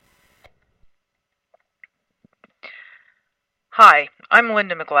Hi, I'm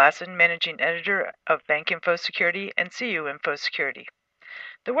Linda McGlasson, Managing Editor of Bank Info Security and CU Info Security.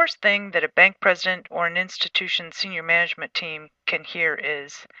 The worst thing that a bank president or an institution's senior management team can hear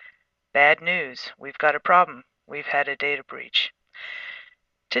is, bad news, we've got a problem, we've had a data breach.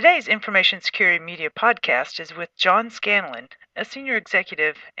 Today's Information Security Media podcast is with John Scanlon, a senior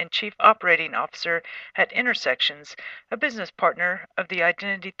executive and chief operating officer at Intersections, a business partner of the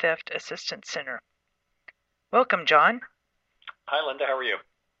Identity Theft Assistance Center. Welcome, John. Hi, Linda. How are you?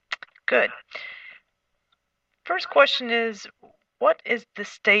 Good. First question is, what is the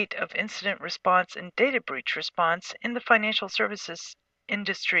state of incident response and data breach response in the financial services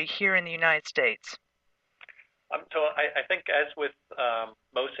industry here in the United States? I think as with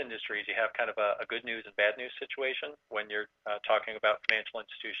most industries, you have kind of a good news and bad news situation when you're talking about financial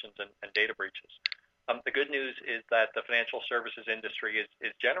institutions and data breaches. The good news is that the financial services industry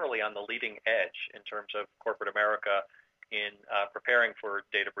is generally on the leading edge in terms of corporate America in preparing for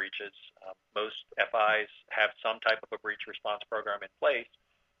data breaches. Most FIs have some type of a breach response program in place,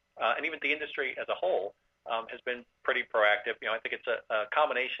 and even the industry as a whole has been pretty proactive. I think it's a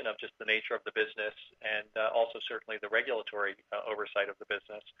combination of just the nature of the business and also certainly the regulatory oversight of the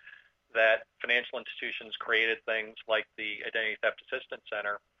business that financial institutions created things like the Identity Theft Assistance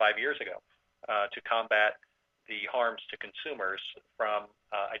Center 5 years ago to combat the harms to consumers from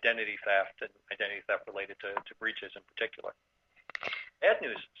identity theft and identity theft related to breaches in particular. Bad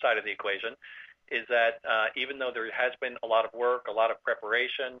news side of the equation is that even though there has been a lot of work, a lot of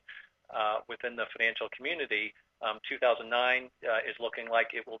preparation within the financial community, 2009 is looking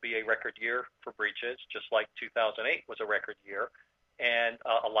like it will be a record year for breaches, just like 2008 was a record year. And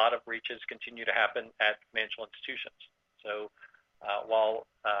a lot of breaches continue to happen at financial institutions. So while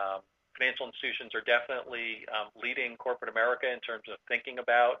financial institutions are definitely leading corporate America in terms of thinking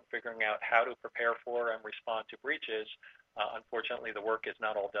about, figuring out how to prepare for and respond to breaches, unfortunately, the work is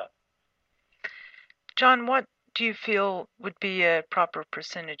not all done. John, what do you feel would be a proper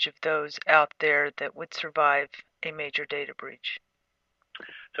percentage of those out there that would survive a major data breach?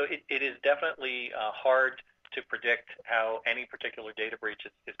 So it is definitely hard to predict how any particular data breach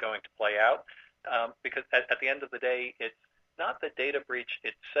is going to play out because at the end of the day, it's not the data breach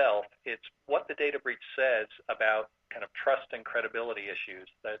itself, it's what the data breach says about kind of trust and credibility issues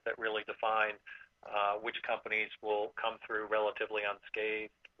that really define which companies will come through relatively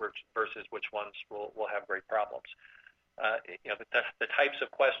unscathed versus which ones will have great problems. The types of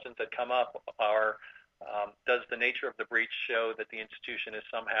questions that come up are, does the nature of the breach show that the institution is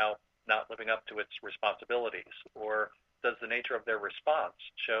somehow not living up to its responsibilities? Or does the nature of their response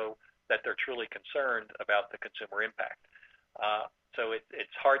show that they're truly concerned about the consumer impact? So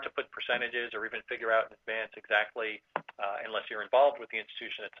it's hard to put percentages or even figure out in advance exactly, unless you're involved with the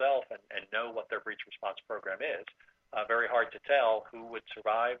institution itself and know what their breach response program is. Very hard to tell who would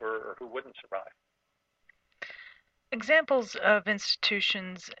survive or who wouldn't survive. Examples of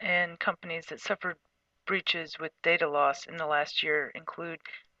institutions and companies that suffered breaches with data loss in the last year include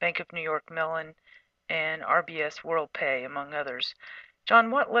Bank of New York Mellon and RBS WorldPay, among others.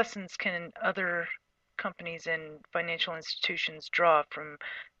 John, what lessons can other companies and financial institutions draw from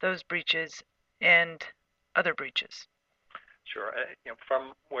those breaches and other breaches? Sure.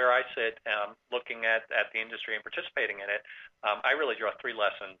 From where I sit, looking at the industry and participating in it, I really draw three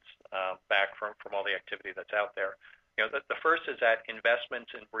lessons back from all the activity that's out there. The first is that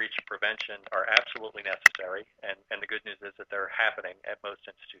investments in breach prevention are absolutely necessary, and the good news is that they're happening at most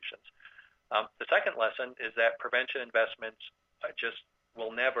institutions. The second lesson is that prevention investments just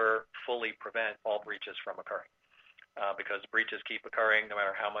will never fully prevent all breaches from occurring because breaches keep occurring no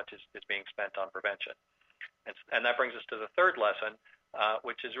matter how much is being spent on prevention. And that brings us to the third lesson,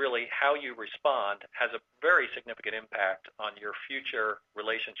 which is really how you respond has a very significant impact on your future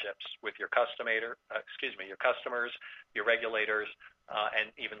relationships with your your customers, your regulators, and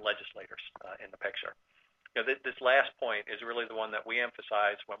even legislators in the picture. This last point is really the one that we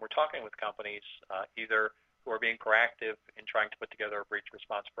emphasize when we're talking with companies, either who are being proactive in trying to put together a breach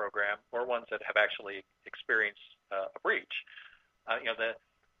response program or ones that have actually experienced a breach.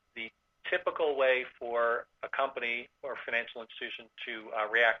 The typical way for a company or financial institution to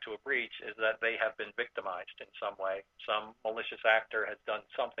react to a breach is that they have been victimized in some way. Some malicious actor has done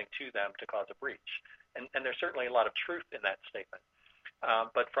something to them to cause a breach. And there's certainly a lot of truth in that statement.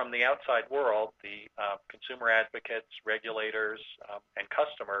 But from the outside world, the consumer advocates, regulators, and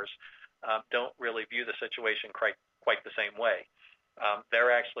customers don't really view the situation quite the same way. They're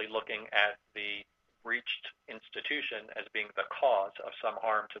actually looking at the breached institution as being the cause of some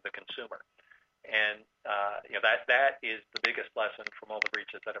harm to the consumer. And that is the biggest lesson from all the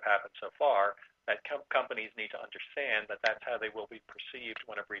breaches that have happened so far. That companies need to understand that that's how they will be perceived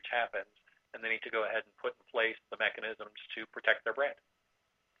when a breach happens, and they need to go ahead and put in place the mechanisms to protect their brand.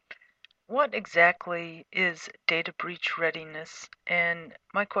 What exactly is data breach readiness? And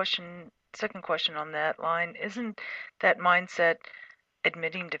my second question on that line, isn't that mindset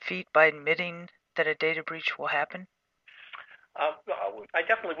admitting defeat by admitting that a data breach will happen? I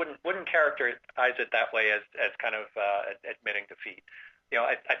definitely wouldn't characterize it that way as kind of admitting defeat.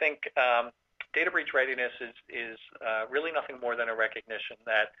 I think data breach readiness is really nothing more than a recognition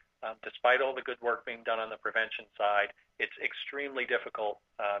that despite all the good work being done on the prevention side, it's extremely difficult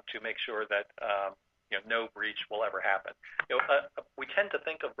to make sure that no breach will ever happen. We tend to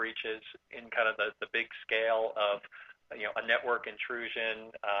think of breaches in kind of the big scale of a network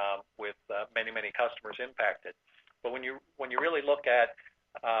intrusion with many customers impacted. But when you really look at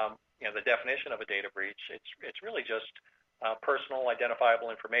the definition of a data breach, it's really just personal identifiable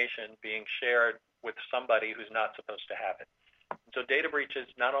information being shared with somebody who's not supposed to have it. And so data breaches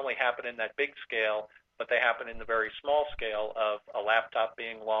not only happen in that big scale, but they happen in the very small scale of a laptop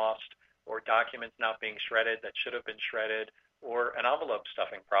being lost or documents not being shredded that should have been shredded, or an envelope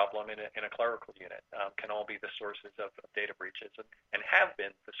stuffing problem in a clerical unit can all be the sources of data breaches and have been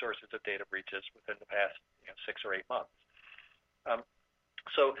the sources of data breaches within the past 6 or 8 months.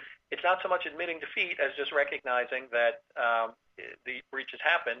 So it's not so much admitting defeat as just recognizing that the breaches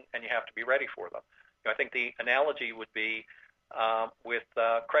happen and you have to be ready for them. I think the analogy would be with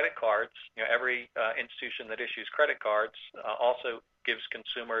credit cards. Every institution that issues credit cards also gives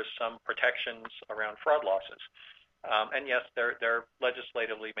consumers some protections around fraud losses. And yes, they're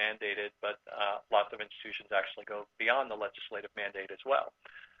legislatively mandated, but lots of institutions actually go beyond the legislative mandate as well.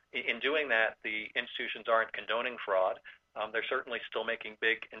 In doing that, the institutions aren't condoning fraud. They're certainly still making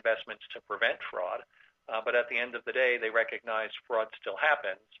big investments to prevent fraud. But at the end of the day, they recognize fraud still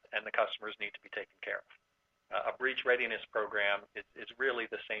happens, and the customers need to be taken care of. A breach readiness program is really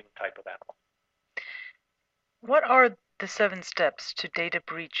the same type of animal. What are the 7 steps to data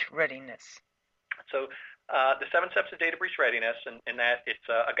breach readiness? So the 7 steps of data breach readiness, and that it's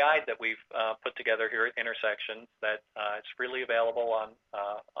a guide that we've put together here at Intersections that is freely available on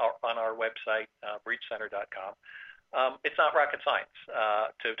our website, breachcenter.com. It's not rocket science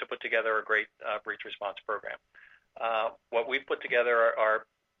to put together a great breach response program. What we've put together are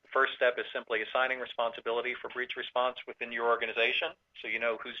first step is simply assigning responsibility for breach response within your organization, so you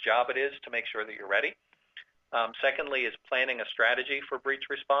know whose job it is to make sure that you're ready. Secondly is planning a strategy for breach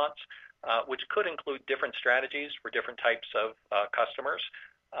response, which could include different strategies for different types of customers.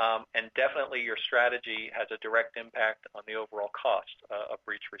 And definitely your strategy has a direct impact on the overall cost of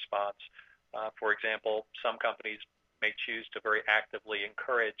breach response. For example, some companies may choose to very actively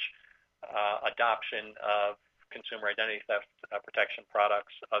encourage adoption of consumer identity theft protection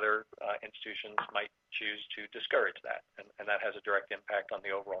products. Other institutions might choose to discourage that, and that has a direct impact on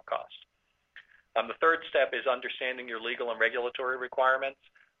the overall cost. The third step is understanding your legal and regulatory requirements.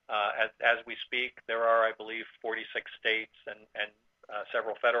 As we speak, there are, I believe, 46 states and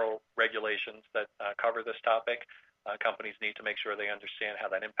several federal regulations that cover this topic. Companies need to make sure they understand how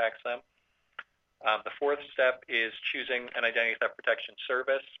that impacts them. The fourth step is choosing an identity theft protection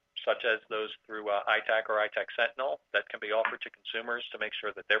service, such as those through ITAC or ITAC Sentinel, that can be offered to consumers to make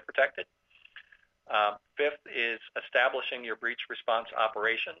sure that they're protected. Fifth is establishing your breach response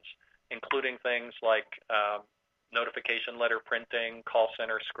operations, including things like notification letter printing, call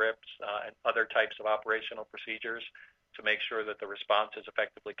center scripts, and other types of operational procedures to make sure that the response is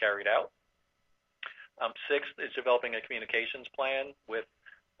effectively carried out. Sixth is developing a communications plan with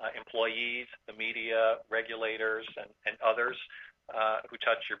employees, the media, regulators, and others who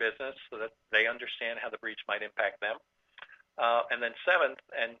touch your business so that they understand how the breach might impact them. And then seventh,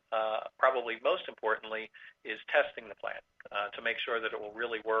 and probably most importantly, is testing the plan to make sure that it will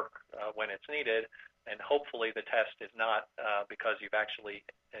really work when it's needed, and hopefully the test is not because you've actually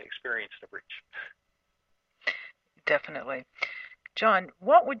experienced a breach. Definitely. John,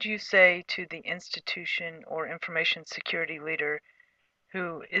 what would you say to the institution or information security leader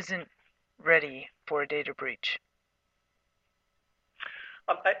who isn't ready for a data breach?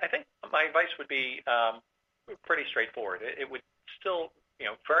 I think my advice would be pretty straightforward. It would still,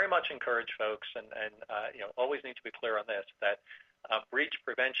 very much encourage folks, and always need to be clear on this, that breach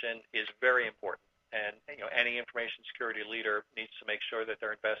prevention is very important. And any information security leader needs to make sure that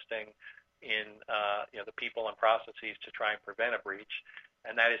they're investing in the people and processes to try and prevent a breach.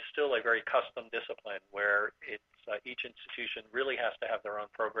 And that is still a very custom discipline where it's each institution really has to have their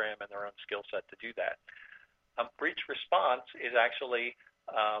own program and their own skill set to do that. Breach response is actually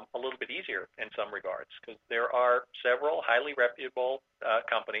a little bit easier in some regards, because there are several highly reputable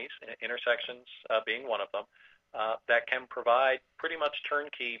companies, Intersections being one of them, that can provide pretty much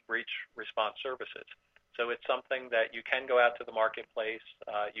turnkey breach response services. So it's something that you can go out to the marketplace,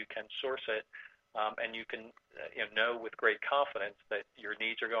 you can source it, and you can know with great confidence that your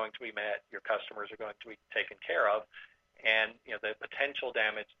needs are going to be met, your customers are going to be taken care of, and the potential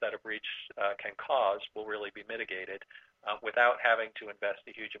damage that a breach can cause will really be mitigated without having to invest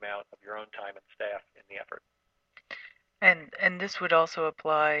a huge amount of your own time and staff in the effort. And this would also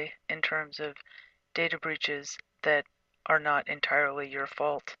apply in terms of data breaches that are not entirely your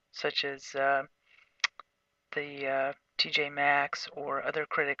fault, such as the TJ Maxx or other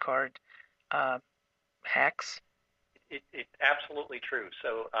credit card hacks. It's absolutely true.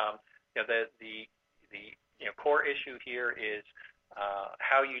 So the core issue here is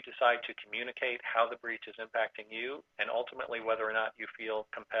how you decide to communicate how the breach is impacting you, and ultimately whether or not you feel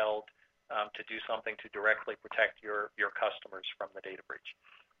compelled to do something to directly protect your customers from the data breach.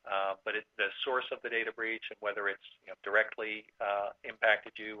 But the source of the data breach and whether it's directly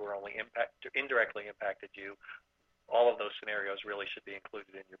impacted you or only indirectly impacted you, all of those scenarios really should be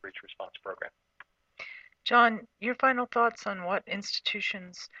included in your breach response program. John, your final thoughts on what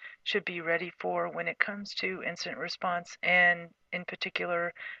institutions should be ready for when it comes to incident response, and in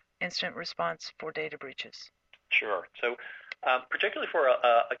particular, incident response for data breaches? Sure. So particularly for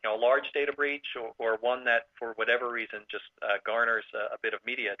a large data breach or one that for whatever reason just garners a bit of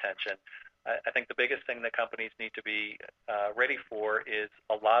media attention, I think the biggest thing that companies need to be ready for is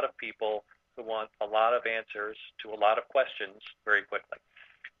a lot of people who want a lot of answers to a lot of questions very quickly.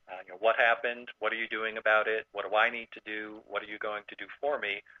 What happened? What are you doing about it? What do I need to do? What are you going to do for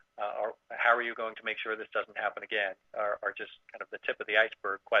me? Or how are you going to make sure this doesn't happen again? Are just kind of the tip of the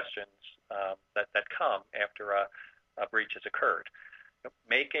iceberg questions that come after a breach has occurred.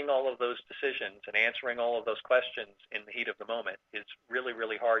 Making all of those decisions and answering all of those questions in the heat of the moment is really,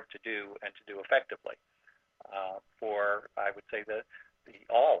 really hard to do and to do effectively. For, I would say,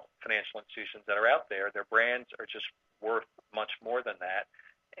 all financial institutions that are out there, their brands are just worth much more than that,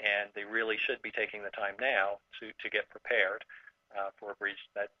 and they really should be taking the time now to get prepared for a breach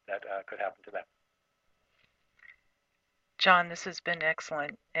that could happen to them. John, this has been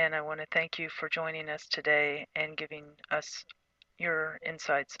excellent, and I want to thank you for joining us today and giving us your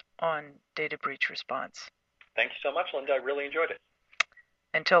insights on data breach response. Thank you so much, Linda. I really enjoyed it.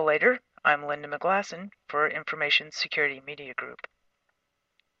 Until later, I'm Linda McGlasson for Information Security Media Group.